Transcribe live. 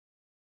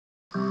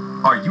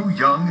Are you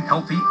young,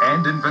 healthy,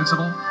 and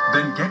invincible?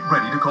 Then get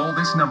ready to call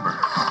this number.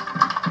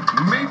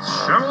 Meet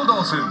Cheryl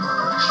Dawson.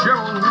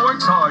 Cheryl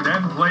works hard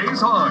and plays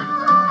hard.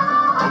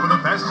 Over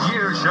the past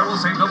year, Cheryl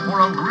saved up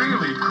for a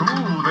really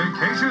cool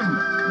vacation.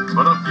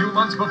 But a few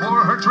months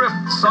before her trip,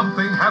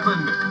 something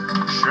happened.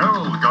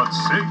 Cheryl got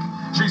sick.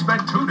 She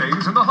spent 2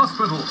 days in the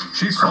hospital.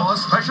 She saw a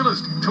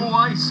specialist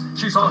twice.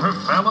 She saw her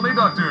family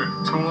doctor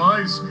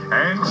twice.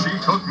 And she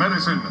took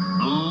medicine.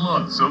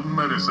 Lots of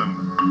medicine.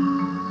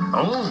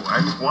 Oh,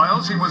 and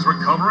while she was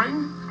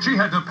recovering, she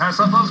had to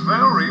pass up a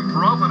very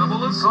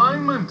profitable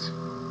assignment.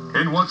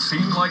 In what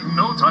seemed like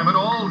no time at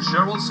all,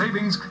 Cheryl's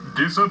savings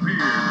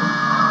disappeared.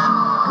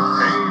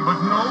 Hey,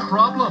 but no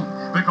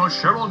problem, because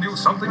Cheryl knew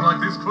something like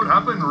this could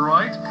happen,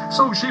 right?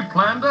 So she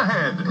planned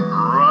ahead,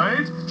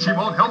 right? She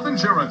bought health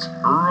insurance,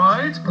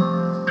 right?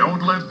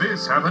 Don't let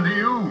this happen to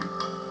you.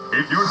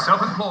 If you're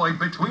self-employed,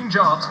 between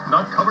jobs,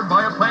 not covered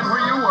by a plan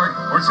where you work,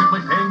 or simply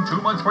paying 2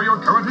 months for your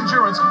current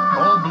insurance,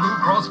 call Blue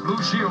Cross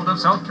Blue Shield of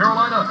South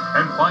Carolina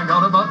and find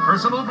out about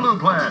Personal Blue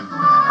Plan.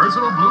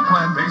 Personal Blue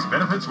Plan pays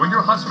benefits when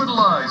you're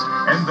hospitalized,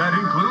 and that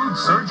includes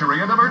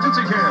surgery and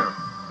emergency care.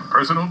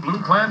 Personal Blue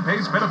Plan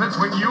pays benefits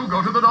when you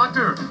go to the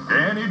doctor,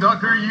 any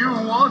doctor you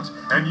want,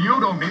 and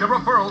you don't need a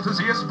referral to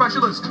see a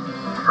specialist.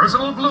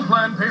 Personal Blue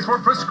Plan pays for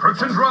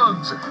prescription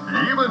drugs,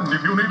 even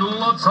if you need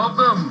lots of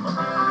them.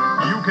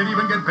 You can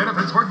even get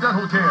benefits for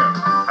dental care,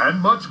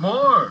 and much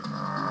more.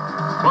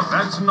 But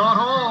that's not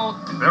all.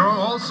 There are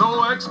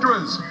also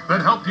extras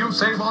that help you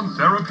save on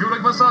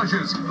therapeutic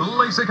massages,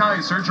 LASIK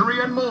eye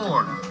surgery, and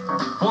more.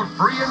 For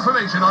free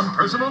information on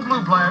Personal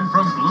Blue Plan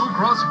from Blue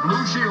Cross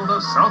Blue Shield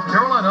of South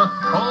Carolina,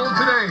 call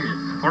today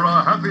for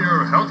a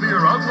happier,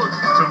 healthier outlook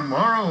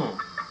tomorrow.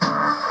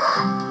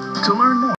 To learn more.